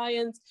for your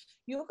clients,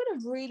 you're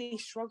going to really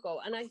struggle.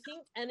 And I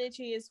think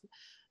energy is,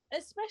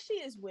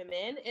 especially as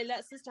women, it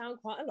lets us down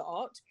quite a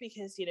lot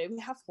because, we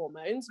have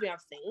hormones, we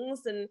have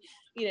things, and,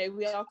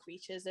 we are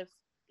creatures of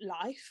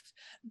life,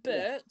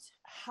 but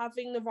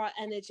having the right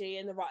energy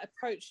and the right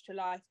approach to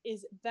life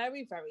is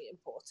very, very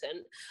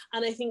important.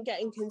 And I think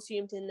getting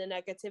consumed in the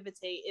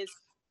negativity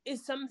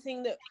is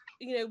something that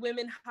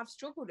women have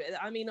struggled with.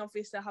 I mean,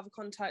 obviously I have a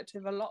contact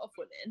with a lot of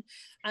women,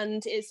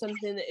 and it's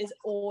something that is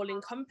all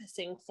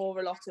encompassing for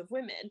a lot of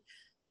women.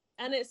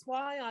 And it's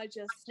why I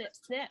just snip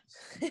snip,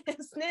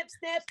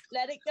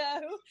 let it go.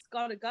 It's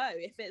gotta go.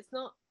 If it's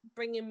not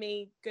bringing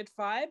me good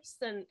vibes,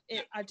 then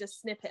I just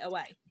snip it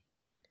away.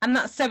 And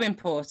that's so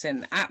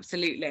important,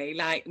 absolutely.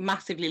 Like,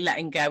 massively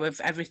letting go of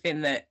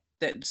everything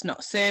that's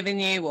not serving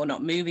you or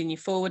not moving you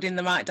forward in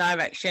the right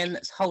direction,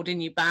 that's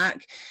holding you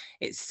back.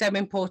 It's so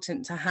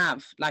important to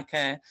have like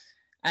a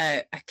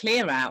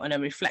clear out and a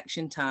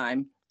reflection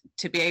time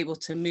to be able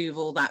to move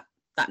all that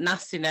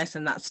nastiness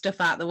and that stuff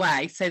out the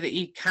way, so that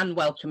you can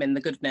welcome in the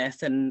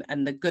goodness and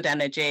the good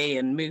energy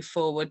and move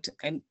forward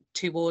and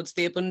towards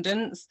the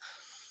abundance.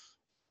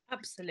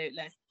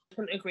 Absolutely,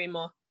 couldn't agree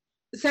more.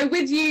 So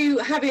with you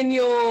having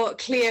your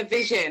clear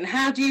vision,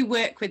 how do you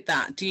work with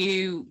that? Do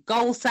you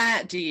goal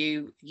set? Do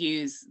you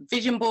use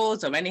vision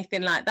boards or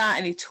anything like that?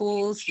 Any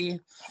tools? So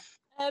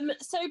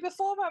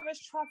before I was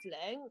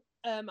travelling,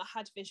 I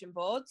had vision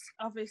boards.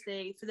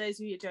 Obviously, for those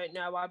of you who don't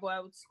know, I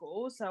world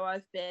school. So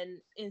I've been,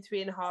 in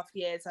 3.5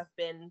 years, I've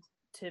been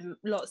to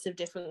lots of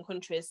different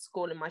countries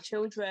schooling my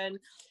children.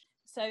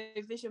 So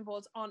vision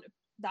boards aren't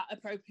that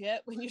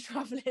appropriate when you're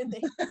traveling.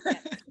 They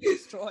get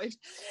destroyed.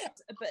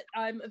 But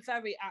I'm a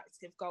very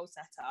active goal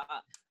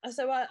setter,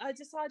 so I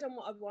decide on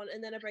what I want,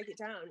 and then I break it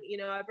down.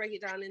 I break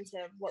it down into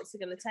what's it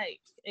going to take,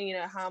 and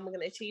how am I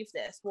going to achieve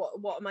this, what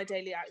are my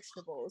daily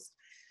actionables,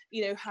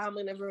 how am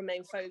I going to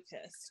remain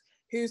focused,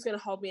 who's going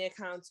to hold me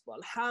accountable,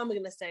 how am I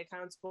going to stay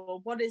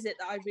accountable, what is it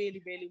that I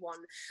really, really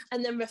want.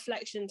 And then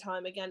reflection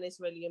time again is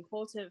really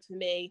important for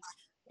me,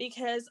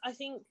 because I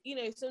think,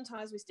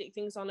 sometimes we stick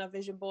things on our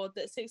vision board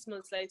that 6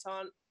 months later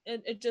on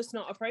are just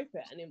not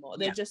appropriate anymore.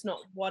 They're just not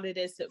what it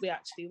is that we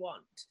actually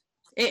want.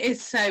 It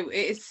is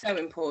so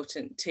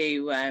important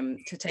to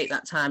take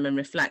that time and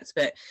reflect,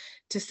 but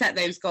to set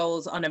those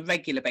goals on a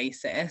regular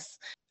basis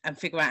and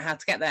figure out how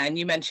to get there. And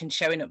you mentioned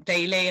showing up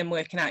daily and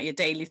working out your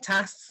daily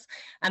tasks,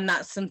 and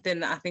that's something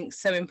that I think is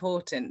so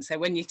important. So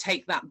when you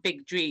take that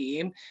big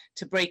dream,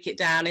 to break it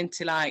down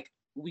into like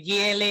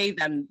yearly,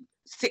 then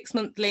 6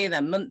 monthly,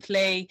 then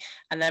monthly,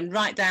 and then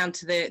right down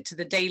to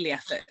the daily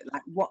effort.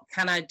 Like, what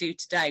can I do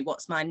today?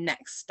 What's my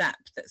next step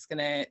that's going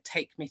to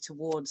take me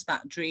towards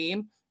that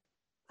dream?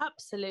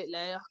 Absolutely,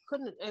 I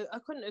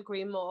couldn't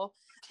agree more.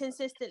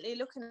 Consistently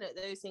looking at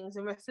those things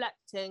and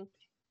reflecting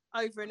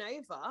over and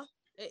over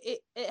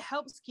it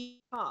helps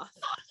keep path.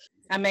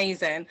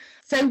 Amazing.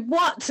 So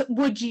what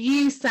would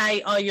you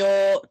say are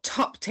your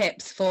top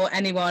tips for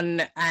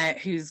anyone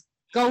who's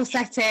goal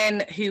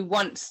setting, who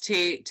wants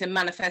to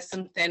manifest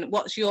something?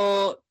 What's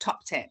your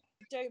top tip?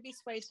 Don't be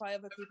swayed by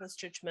other people's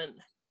judgment.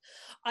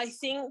 I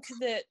think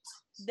that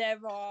there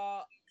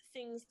are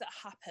things that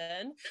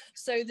happen.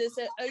 So there's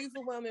an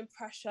overwhelming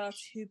pressure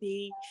to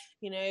be,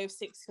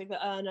 6-figure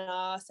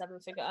earner,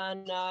 7-figure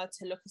earner,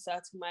 to look a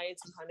certain way,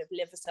 to kind of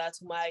live a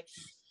certain way.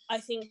 I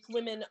think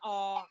women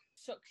are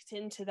sucked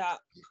into that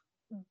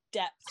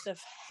depth of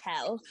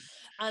hell,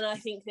 and I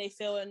think they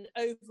feel an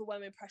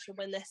overwhelming pressure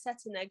when they're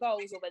setting their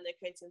goals or when they're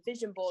creating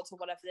vision boards or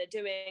whatever they're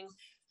doing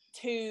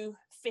to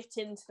fit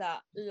into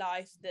that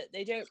life that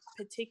they don't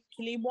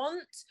particularly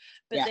want,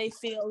 but they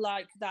feel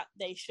like that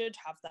they should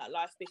have that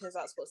life because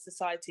that's what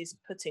society's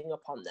putting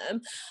upon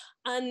them.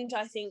 And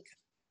I think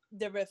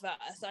the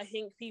reverse. I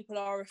think people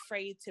are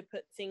afraid to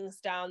put things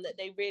down that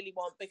they really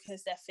want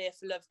because they're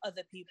fearful of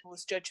other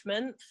people's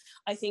judgment.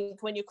 I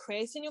think when you're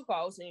creating your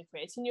goals and you're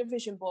creating your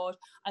vision board,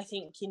 I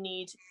think you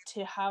need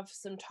to have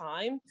some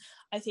time.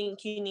 I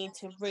think you need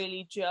to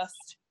really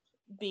just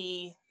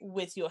be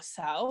with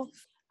yourself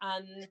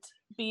and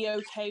be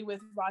okay with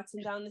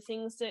writing down the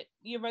things that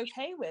you're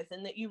okay with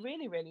and that you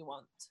really, really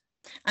want.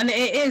 And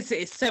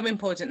it's so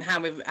important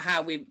how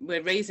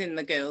we're raising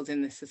the girls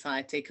in this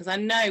society, because I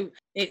know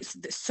it's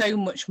so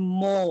much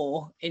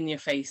more in your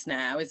face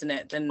now, isn't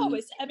it? Than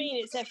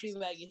it's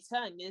everywhere you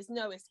turn. There's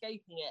no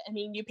escaping it. I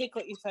mean, you pick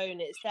up your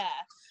phone, it's there.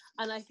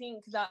 And I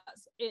think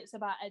it's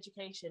about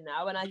education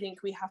now, and I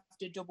think we have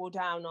to double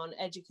down on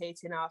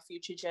educating our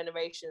future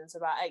generations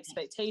about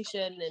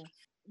expectation and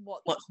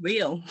what's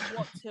real,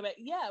 what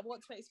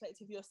to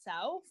expect of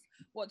yourself,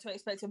 what to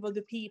expect of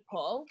other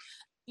people,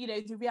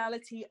 the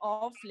reality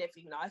of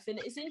living life. And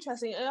it's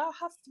interesting, I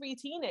have 3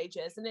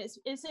 teenagers, and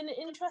it's an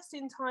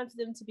interesting time for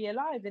them to be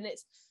alive, and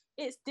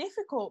it's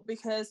difficult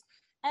because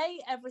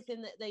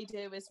everything that they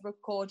do is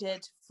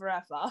recorded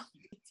forever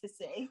to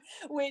see,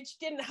 which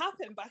didn't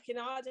happen back in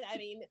our day. I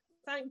mean,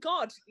 thank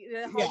God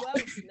the whole world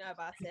didn't know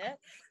about it,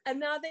 and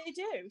now they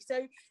do.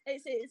 So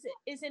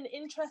it's an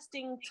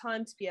interesting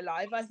time to be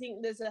alive. I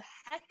think there's a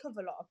heck of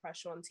a lot of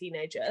pressure on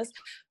teenagers,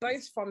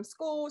 both from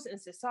schools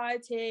and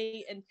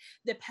society, and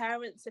the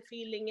parents are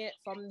feeling it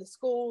from the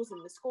schools,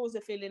 and the schools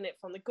are feeling it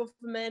from the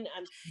government,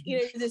 and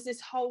there's this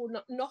whole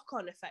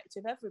knock-on effect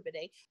of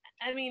everybody.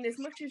 I mean, as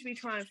much as we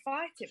try and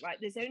fight it, right,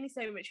 there's only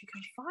so much you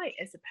can fight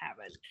as a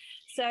parent.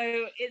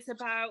 So it's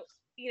about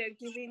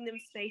giving them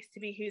space to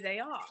be who they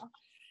are.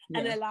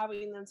 And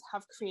allowing them to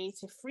have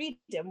creative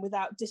freedom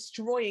without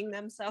destroying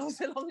themselves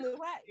along the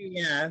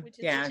way.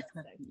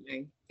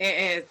 Definitely.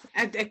 It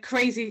is a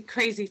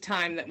crazy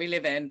time that we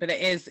live in, but it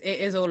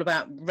is all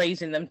about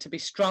raising them to be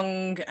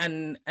strong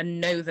and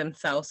know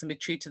themselves and be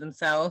true to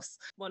themselves.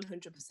 100%.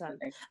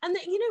 And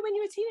that, when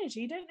you're a teenager,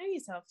 you don't know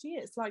yourself, do you?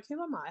 It's like,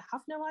 who am I? I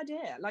have no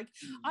idea. Like,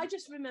 I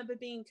just remember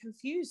being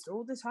confused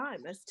all the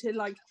time as to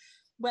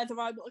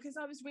because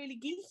I was really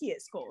geeky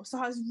at school. So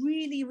I was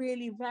really,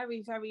 really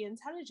very, very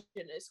intelligent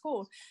at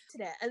school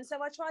today. And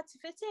so I tried to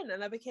fit in,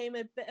 and I became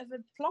a bit of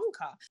a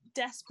plonker,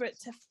 desperate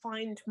to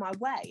find my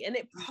way. And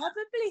it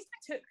probably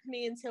took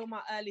me until my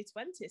early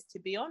 20s, to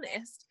be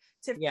honest,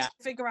 to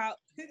figure out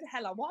who the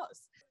hell I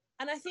was.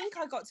 And I think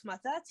I got to my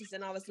 30s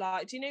and I was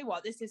like, do you know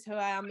what? This is who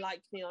I am,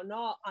 like me or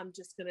not. I'm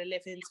just going to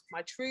live into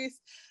my truth.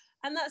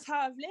 And that's how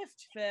I've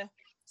lived for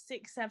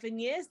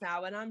 6-7 years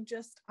now. And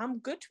I'm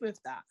good with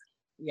that.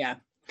 Yeah.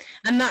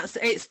 And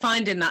it's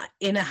finding that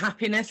inner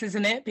happiness,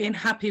 isn't it? Being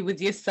happy with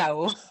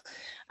yourself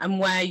and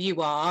where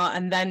you are,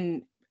 and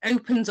then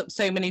opens up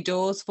so many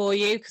doors for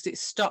you, because it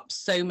stops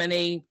so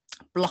many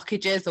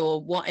blockages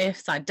or what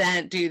ifs. I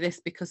daren't do this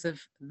because of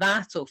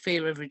that, or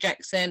fear of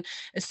rejection.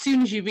 As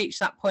soon as you reach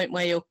that point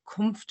where you're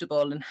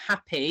comfortable and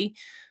happy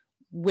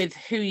with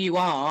who you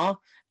are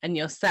and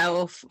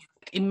yourself,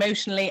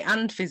 emotionally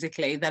and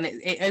physically, then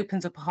it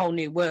opens up a whole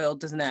new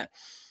world, doesn't it?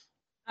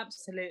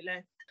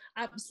 Absolutely.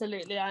 I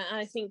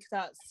think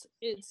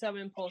it's so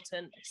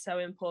important.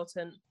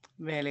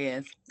 Really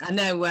is. I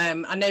know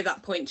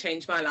that point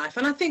changed my life,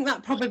 and I think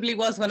that probably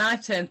was when I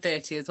turned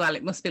 30 as well.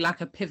 It must be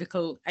like a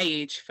pivotal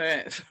age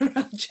for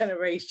our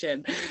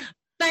generation.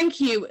 Thank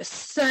you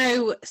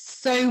so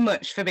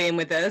much for being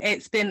with us.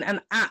 It's been an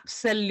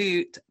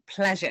absolute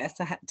pleasure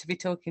to be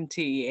talking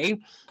to you.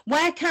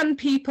 Where can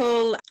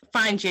people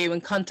find you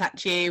and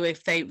contact you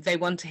if they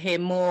want to hear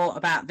more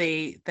about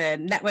the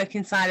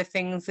networking side of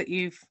things that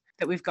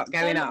we've got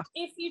going on?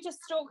 If you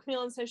just stalk me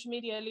on social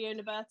media,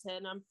 Leona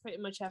Burton, I'm pretty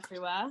much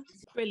everywhere.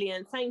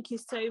 Brilliant. Thank you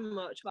so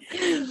much.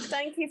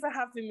 Thank you for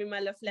having me, my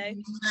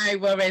lovely. No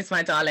worries,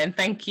 my darling.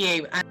 Thank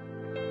you.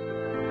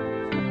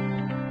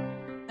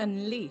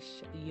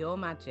 Unleash your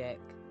magic.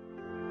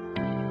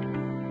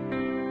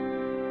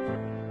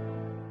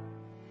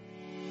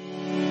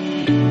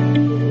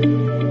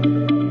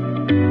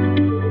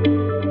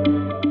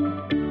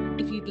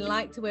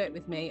 Like to work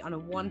with me on a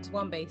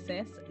one-to-one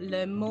basis,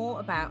 learn more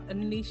about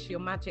Unleash Your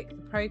Magic, the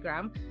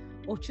program,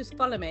 or just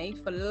follow me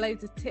for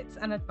loads of tips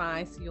and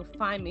advice. You'll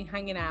find me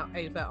hanging out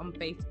over on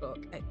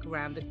Facebook at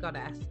Grounded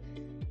Goddess.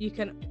 You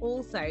can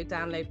also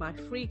download my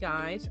free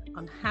guide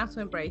on how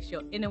to embrace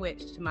your inner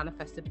witch to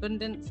manifest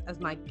abundance as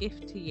my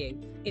gift to you.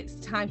 It's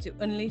time to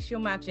unleash your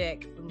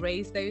magic,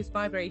 raise those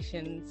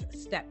vibrations,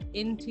 step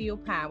into your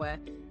power,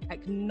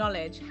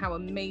 acknowledge how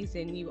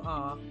amazing you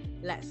are.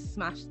 Let's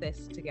smash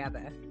this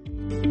together.